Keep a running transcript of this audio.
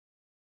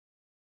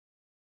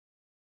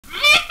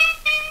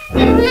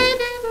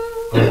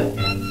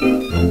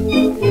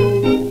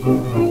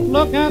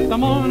Look at the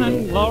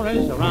morning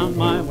glories around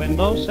my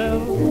windowsill.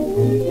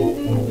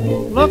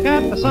 Look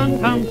at the sun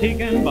come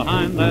peeking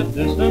behind that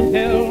distant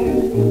hill.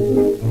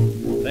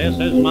 This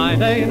is my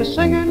day to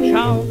sing and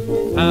shout,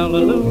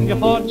 hallelujah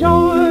for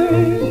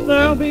joy.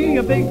 There'll be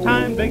a big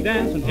dance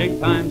and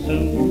jig time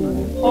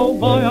soon. Oh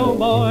boy,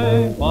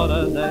 what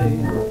a day.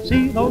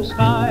 See those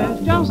skies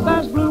just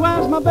as blue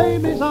as my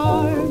baby's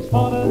eyes.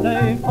 What a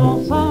day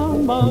for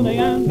somebody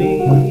and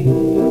me.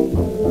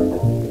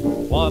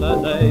 What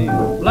a day,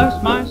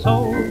 bless my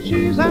soul,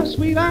 she's as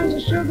sweet as a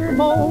sugar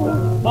bowl.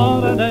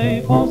 What a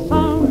day for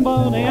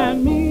somebody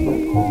and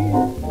me.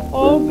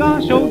 Oh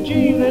gosh, oh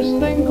gee, this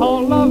thing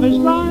called love is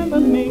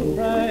driving me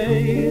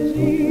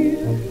crazy.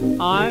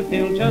 I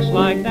feel just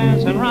like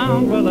dancing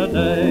round with a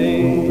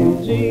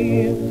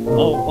daisy.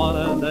 Oh, what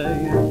a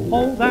day,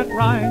 hold that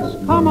rice,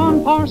 come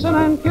on parson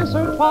and kiss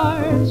her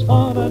twice.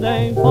 What a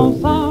day for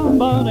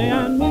somebody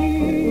and me.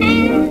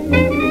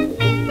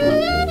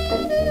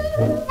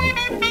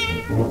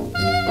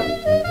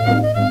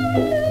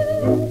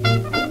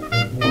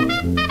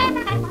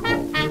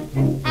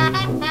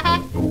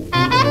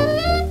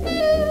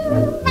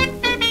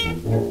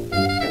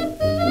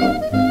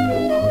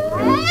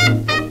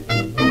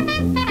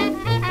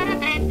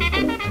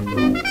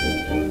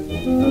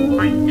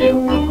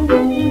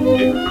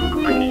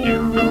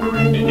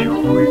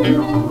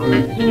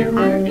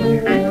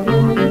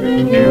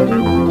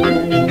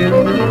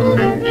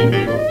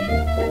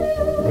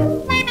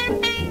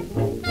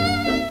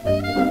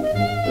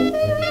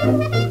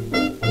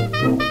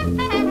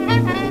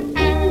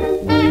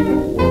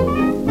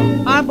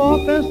 I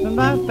bought this and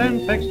that,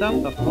 then fixed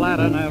up the flat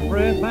and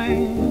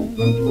everything.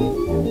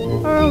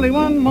 Early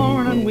one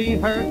morning we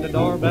heard the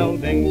doorbell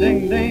ding,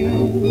 ding,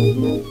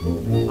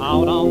 ding.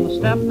 Out on the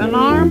step an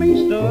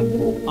army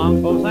stood,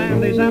 uncles,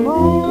 aunties, and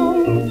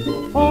all.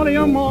 40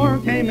 or more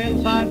came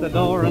inside the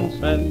door and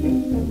said,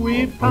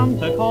 we've come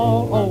to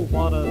call. Oh,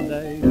 what a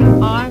day,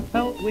 I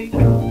felt weak.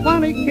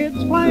 20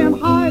 kids playing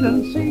hide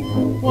and seek.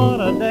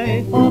 What a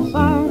day for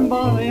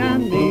somebody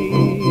and me.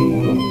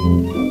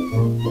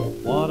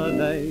 What a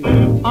day,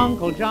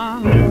 Uncle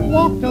John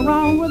walked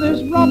around with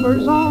his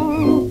rubbers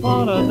on.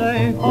 What a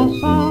day for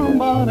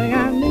somebody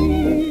and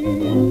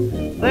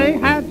me. They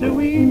had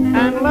to eat,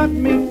 and let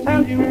me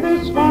tell you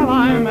this while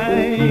I'm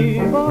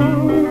able.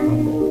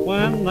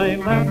 When they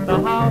left, the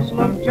house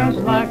looked just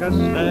like a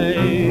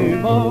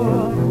stable.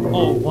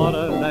 Oh, what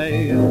a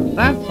day,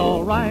 that's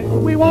all right.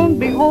 We won't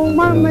be home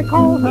when they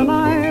call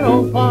tonight.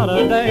 Oh, what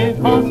a day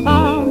for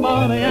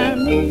somebody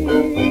and me.